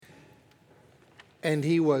And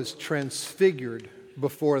he was transfigured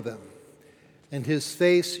before them, and his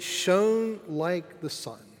face shone like the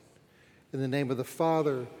sun. In the name of the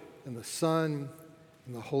Father, and the Son,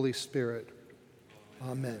 and the Holy Spirit.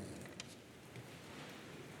 Amen.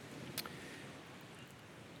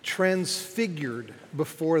 Transfigured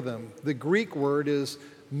before them. The Greek word is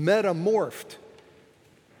metamorphed,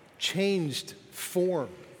 changed form,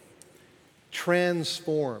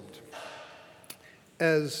 transformed.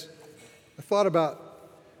 As I thought about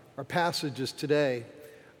our passages today,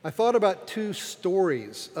 I thought about two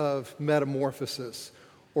stories of metamorphosis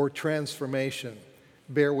or transformation.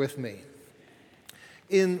 Bear with me.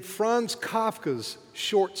 In Franz Kafka's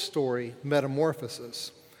short story,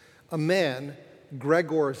 Metamorphosis, a man,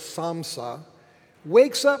 Gregor Samsa,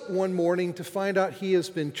 wakes up one morning to find out he has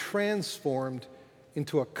been transformed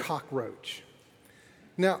into a cockroach.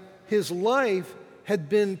 Now, his life had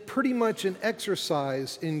been pretty much an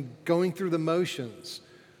exercise in going through the motions,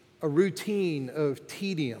 a routine of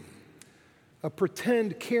tedium, a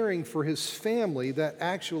pretend caring for his family that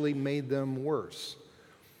actually made them worse.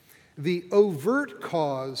 The overt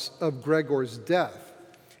cause of Gregor's death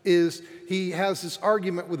is he has this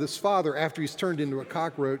argument with his father after he's turned into a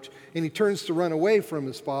cockroach, and he turns to run away from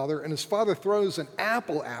his father, and his father throws an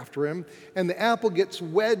apple after him, and the apple gets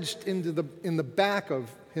wedged in the back of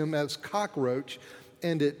him as cockroach,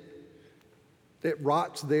 and it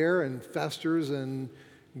rots there and festers, and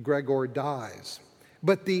Gregor dies.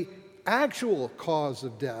 But the actual cause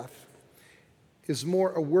of death is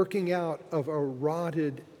more a working out of a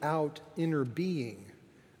rotted out inner being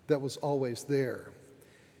that was always there.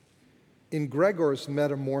 In Gregor's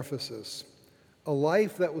metamorphosis, a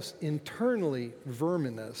life that was internally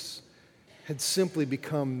verminous had simply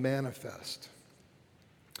become manifest.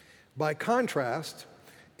 By contrast,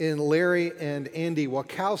 in Larry and Andy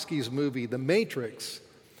Wachowski's movie, The Matrix,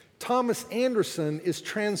 Thomas Anderson is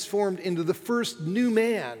transformed into the first new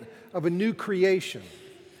man of a new creation.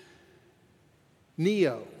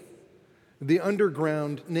 Neo, the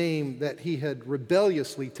underground name that he had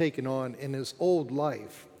rebelliously taken on in his old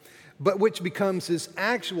life, but which becomes his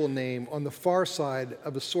actual name on the far side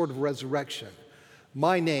of a sort of resurrection.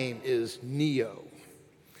 My name is Neo.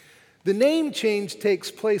 The name change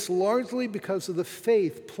takes place largely because of the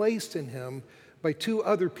faith placed in him by two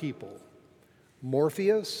other people,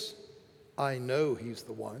 Morpheus, I know he's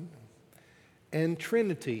the one, and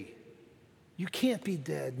Trinity. You can't be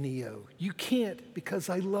dead, Neo. You can't, because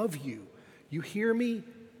I love you. You hear me?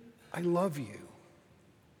 I love you.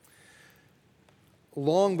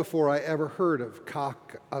 Long before I ever heard of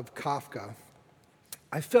Kafka,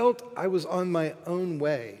 I felt I was on my own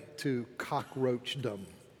way to cockroachdom.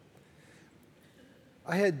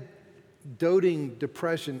 I had doting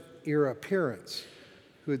Depression-era parents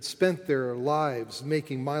who had spent their lives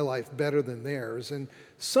making my life better than theirs, and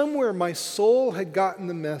somewhere my soul had gotten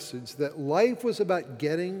the message that life was about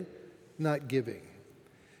getting, not giving.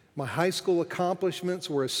 My high school accomplishments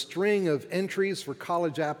were a string of entries for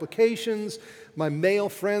college applications. My male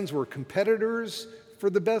friends were competitors for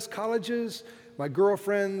the best colleges. My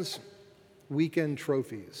girlfriends, weekend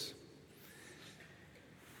trophies.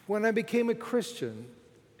 When I became a Christian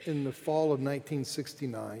in the fall of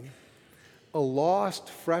 1969, a lost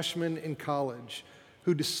freshman in college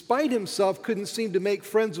who, despite himself, couldn't seem to make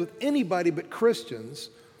friends with anybody but Christians,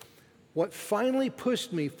 what finally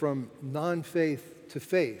pushed me from non-faith to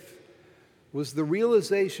faith was the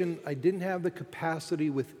realization I didn't have the capacity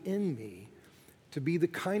within me to be the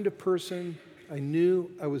kind of person I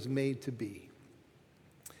knew I was made to be.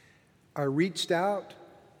 I reached out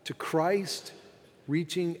to Christ,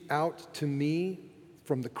 reaching out to me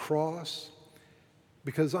from the cross,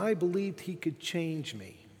 because I believed he could change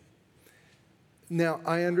me. Now,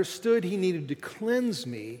 I understood he needed to cleanse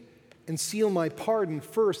me and seal my pardon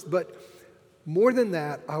first, but more than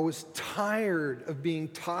that, I was tired of being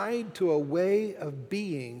tied to a way of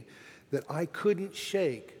being that I couldn't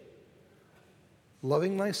shake,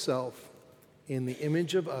 loving myself in the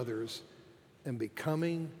image of others and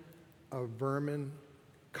becoming a vermin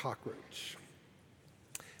cockroach.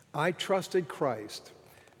 I trusted Christ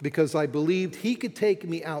because I believed he could take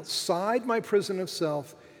me outside my prison of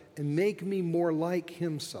self and make me more like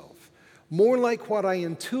himself, more like what I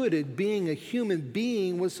intuited being a human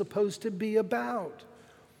being was supposed to be about.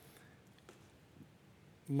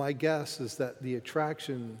 My guess is that the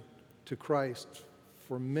attraction to Christ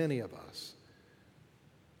for many of us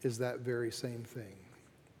is that very same thing.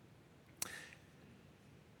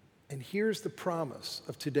 And here's the promise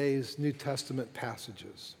of today's New Testament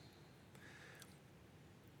passages.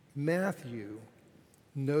 Matthew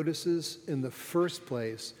notices in the first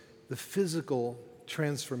place the physical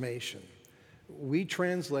transformation. We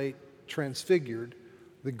translate transfigured.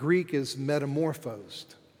 The Greek is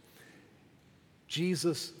metamorphosed.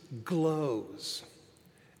 Jesus glows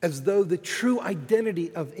as though the true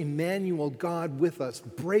identity of Emmanuel, God with us,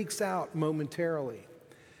 breaks out momentarily.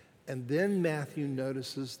 And then Matthew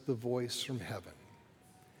notices the voice from heaven.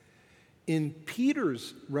 In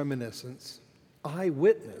Peter's reminiscence,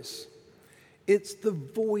 eyewitness, it's the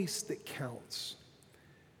voice that counts.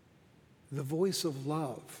 The voice of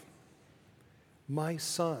love. My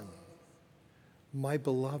son, my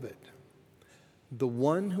beloved, the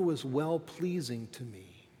one who is well-pleasing to me.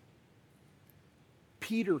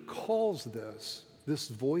 Peter calls this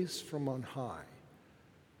voice from on high,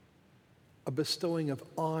 a bestowing of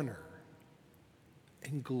honor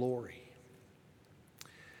and glory.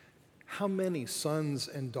 How many sons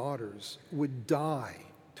and daughters would die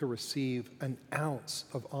to receive an ounce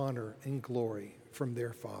of honor and glory from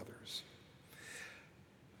their fathers?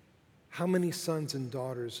 How many sons and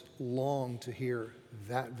daughters long to hear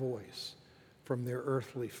that voice from their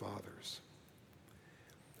earthly fathers?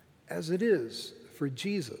 As it is for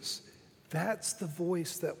Jesus, that's the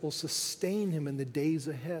voice that will sustain him in the days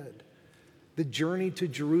ahead. The journey to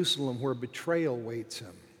Jerusalem where betrayal waits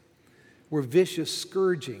him, where vicious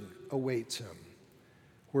scourging awaits him,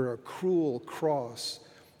 where a cruel cross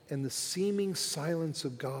and the seeming silence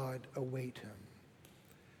of God await him.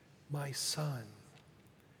 My son,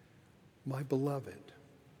 my beloved,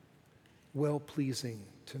 well-pleasing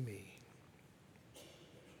to me.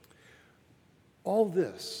 All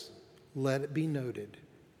this, let it be noted,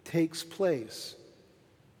 takes place,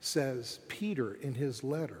 says Peter in his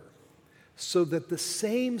letter, so that the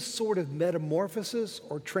same sort of metamorphosis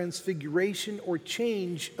or transfiguration or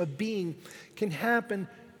change of being can happen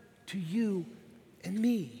to you and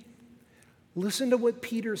me. Listen to what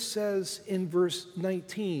Peter says in verse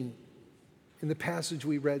 19 in the passage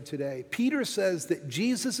we read today. Peter says that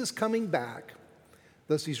Jesus is coming back,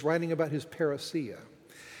 thus he's writing about his parousia.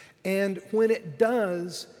 And when it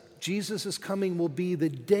does, Jesus' coming will be the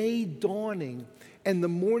day dawning and the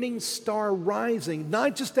morning star rising,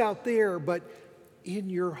 not just out there, but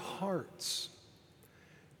in your hearts.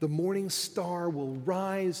 The morning star will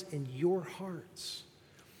rise in your hearts.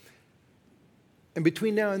 And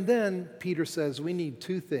between now and then, Peter says we need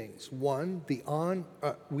two things.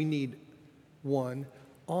 We need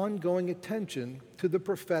ongoing attention to the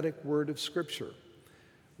prophetic word of Scripture,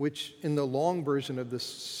 which in the long version of this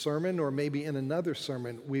sermon, or maybe in another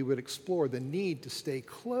sermon, we would explore the need to stay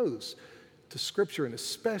close to Scripture, and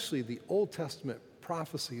especially the Old Testament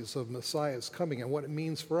prophecies of Messiah's coming and what it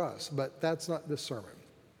means for us. But that's not this sermon.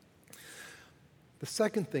 The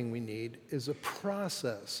second thing we need is a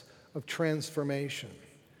process of transformation,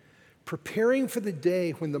 preparing for the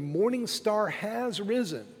day when the morning star has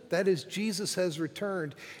risen, that is, Jesus has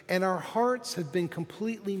returned, and our hearts have been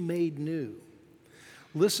completely made new.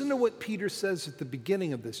 Listen to what Peter says at the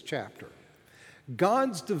beginning of this chapter.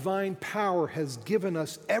 God's divine power has given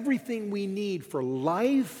us everything we need for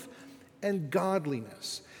life and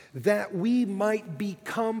godliness, that we might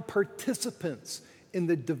become participants in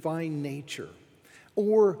the divine nature,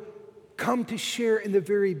 or come to share in the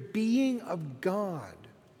very being of God,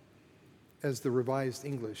 as the Revised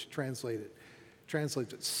English translates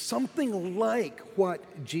it. Something like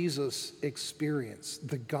what Jesus experienced,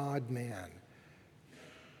 the God-man,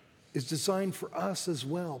 is designed for us as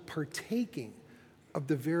well, partaking of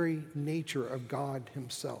the very nature of God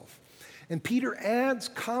himself. And Peter adds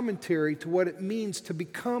commentary to what it means to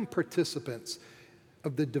become participants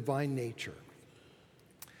of the divine nature.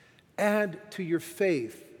 Add to your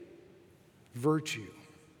faith virtue,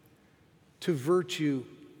 to virtue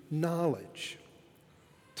knowledge,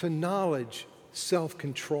 to knowledge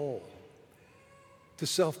self-control, to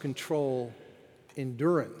self-control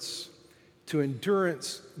endurance, to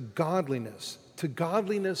endurance godliness, to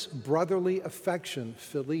godliness brotherly affection,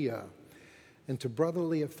 philia, and to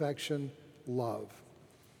brotherly affection love,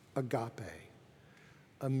 agape.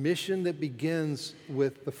 A mission that begins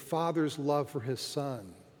with the Father's love for his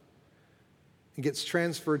Son and gets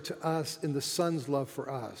transferred to us in the Son's love for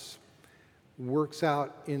us, works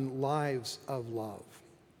out in lives of love.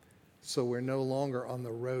 So we're no longer on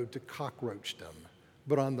the road to cockroachdom,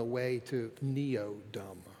 but on the way to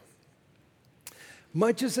neo-dom.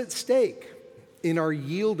 Much is at stake in our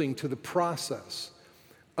yielding to the process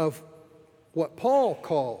of what Paul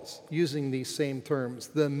calls, using these same terms,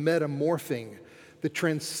 the metamorphing, the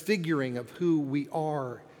transfiguring of who we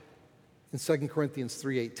are in 2 Corinthians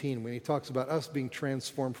 3:18, when he talks about us being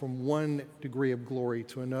transformed from one degree of glory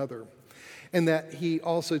to another. And that he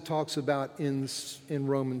also talks about in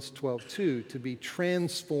Romans 12:2, to be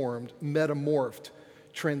transformed, metamorphed,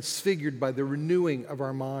 transfigured by the renewing of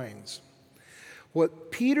our minds.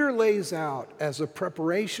 What Peter lays out as a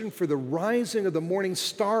preparation for the rising of the morning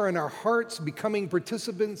star in our hearts, becoming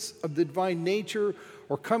participants of the divine nature,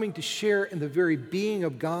 or coming to share in the very being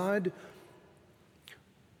of God,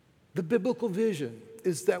 the biblical vision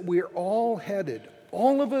is that we're all headed,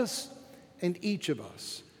 all of us and each of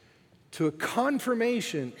us, to a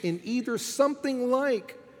confirmation in either something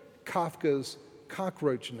like Kafka's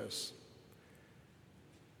cockroachness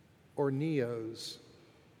or Neo's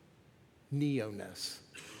neoness,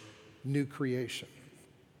 new creation.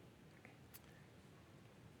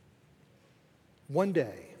 One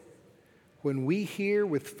day, when we hear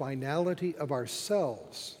with finality of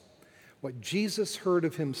ourselves what Jesus heard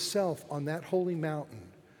of himself on that holy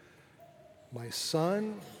mountain, my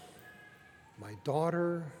son, my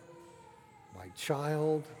daughter, my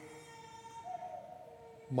child,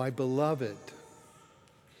 my beloved,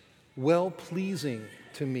 well-pleasing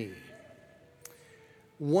to me.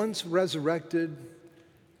 Once resurrected,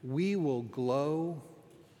 we will glow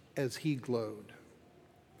as he glowed.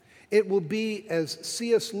 It will be as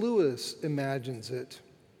C.S. Lewis imagines it.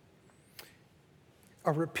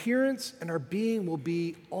 Our appearance and our being will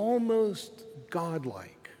be almost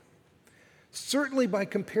godlike, certainly by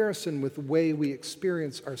comparison with the way we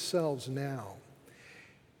experience ourselves now.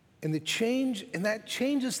 And that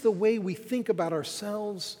changes the way we think about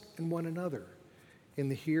ourselves and one another in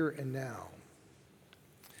the here and now.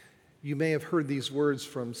 You may have heard these words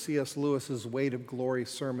from C.S. Lewis's Weight of Glory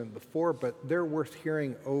sermon before, but they're worth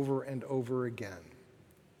hearing over and over again.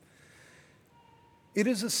 It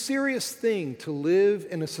is a serious thing to live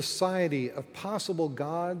in a society of possible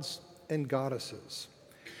gods and goddesses.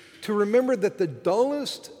 To remember that the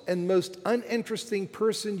dullest and most uninteresting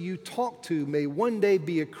person you talk to may one day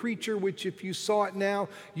be a creature which, if you saw it now,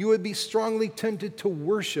 you would be strongly tempted to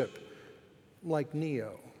worship, like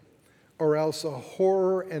Neo, or else a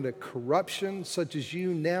horror and a corruption such as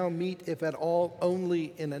you now meet, if at all,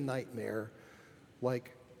 only in a nightmare,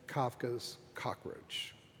 like Kafka's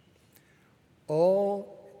cockroach.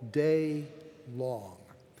 All day long,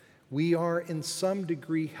 we are in some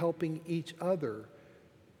degree helping each other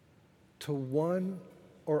to one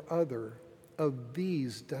or other of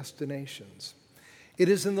these destinations. It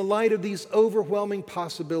is in the light of these overwhelming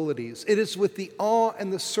possibilities, it is with the awe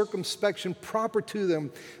and the circumspection proper to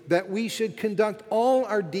them that we should conduct all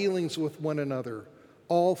our dealings with one another,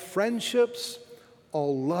 all friendships,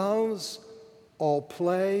 all loves, all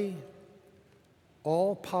play,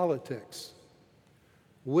 all politics.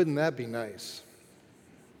 Wouldn't that be nice?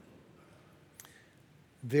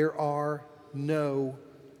 There are no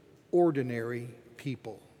ordinary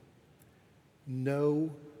people.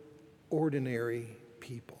 No ordinary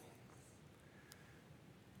people.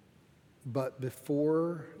 But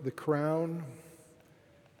before the crown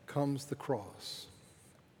comes the cross.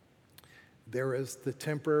 There is the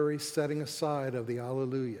temporary setting aside of the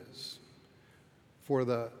Alleluias for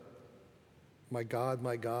the my God,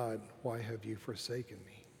 why have you forsaken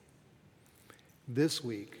me? This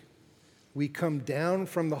week, we come down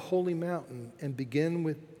from the holy mountain and begin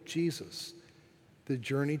with Jesus, the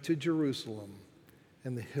journey to Jerusalem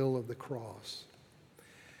and the hill of the cross.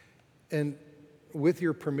 And with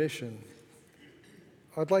your permission,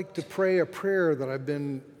 I'd like to pray a prayer that I've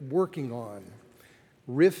been working on,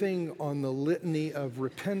 riffing on the litany of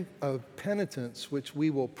penitence, which we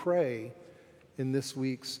will pray in this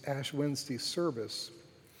week's Ash Wednesday service,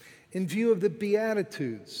 in view of the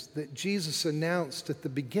Beatitudes that Jesus announced at the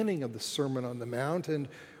beginning of the Sermon on the Mount and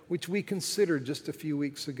which we considered just a few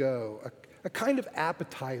weeks ago, a kind of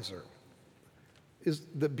appetizer.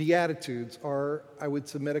 The Beatitudes are, I would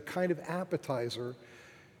submit, a kind of appetizer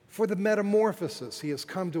for the metamorphosis he has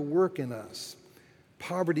come to work in us.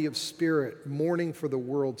 Poverty of spirit, mourning for the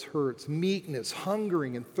world's hurts, meekness,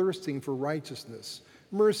 hungering and thirsting for righteousness,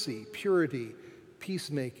 mercy, purity,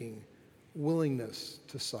 peacemaking, willingness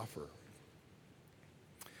to suffer.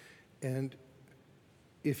 And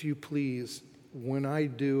if you please, when I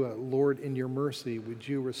do a Lord in your mercy, would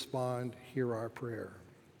you respond, hear our prayer.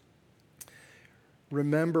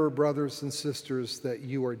 Remember, brothers and sisters, that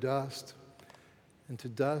you are dust, and to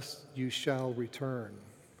dust you shall return.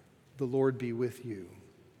 The Lord be with you.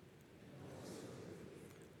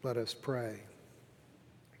 Let us pray.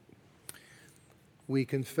 We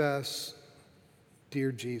confess,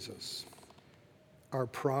 dear Jesus, our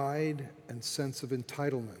pride and sense of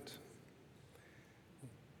entitlement.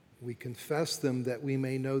 We confess them that we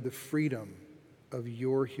may know the freedom of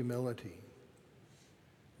your humility,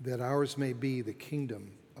 that ours may be the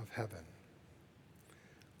kingdom of heaven.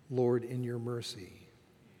 Lord, in your mercy.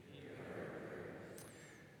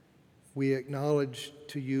 We acknowledge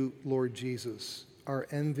to you, Lord Jesus, our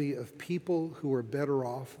envy of people who are better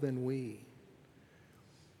off than we.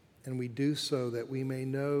 And we do so that we may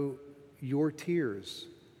know your tears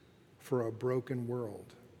for a broken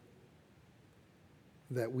world,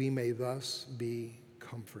 that we may thus be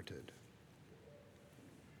comforted.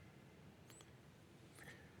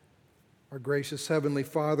 Our gracious Heavenly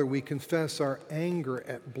Father, we confess our anger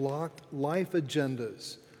at blocked life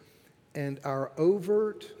agendas and our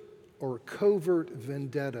overt or covert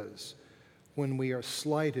vendettas when we are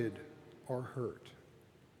slighted or hurt.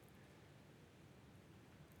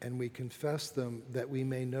 And we confess them that we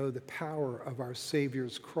may know the power of our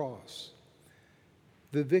Savior's cross,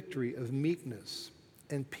 the victory of meekness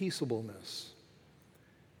and peaceableness,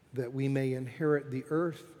 that we may inherit the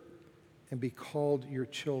earth and be called your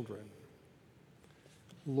children.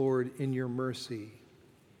 Lord, in your mercy.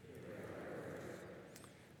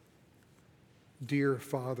 Dear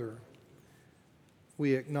Father,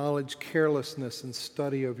 we acknowledge carelessness in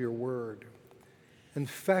study of your word and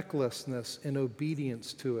fecklessness in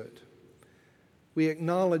obedience to it. We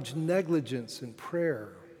acknowledge negligence in prayer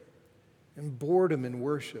and boredom in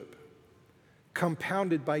worship,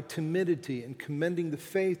 compounded by timidity in commending the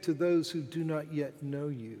faith to those who do not yet know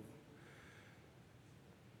you.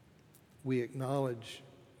 We acknowledge,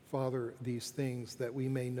 Father, these things that we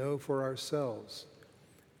may know for ourselves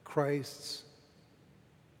Christ's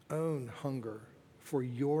own hunger for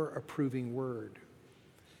your approving word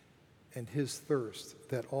and his thirst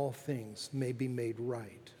that all things may be made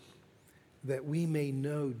right, that we may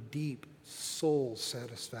know deep soul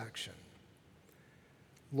satisfaction.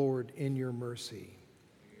 Lord, in your mercy.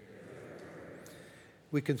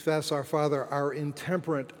 We confess, our Father, our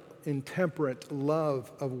intemperate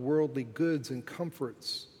love of worldly goods and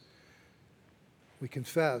comforts. We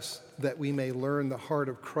confess that we may learn the heart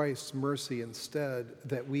of Christ's mercy instead,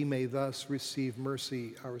 that we may thus receive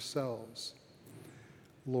mercy ourselves.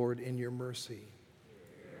 Lord, in your mercy.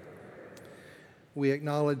 We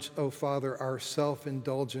acknowledge, O Father, our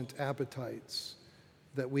self-indulgent appetites,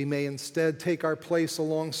 that we may instead take our place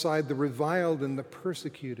alongside the reviled and the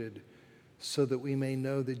persecuted, so that we may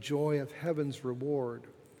know the joy of heaven's reward,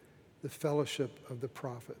 the fellowship of the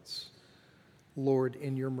prophets. Lord,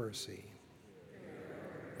 in your mercy.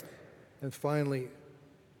 And finally,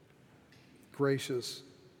 gracious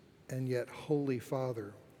and yet holy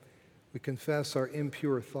Father, we confess our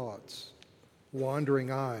impure thoughts,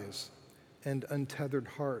 wandering eyes, and untethered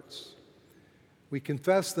hearts. We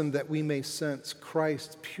confess them that we may sense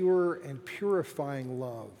Christ's pure and purifying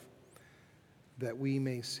love, that we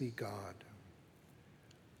may see God.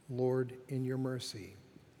 Lord, in your mercy.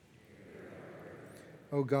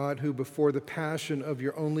 O God, who before the passion of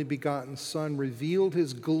your only begotten Son revealed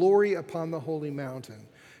his glory upon the holy mountain,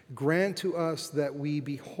 grant to us that we,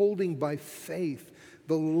 beholding by faith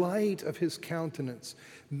the light of his countenance,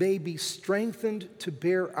 may be strengthened to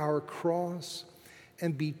bear our cross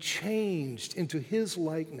and be changed into his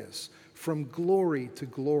likeness from glory to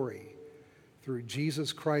glory, through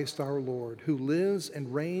Jesus Christ our Lord, who lives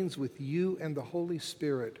and reigns with you and the Holy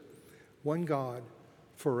Spirit, one God,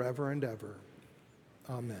 forever and ever.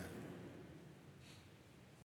 Amen.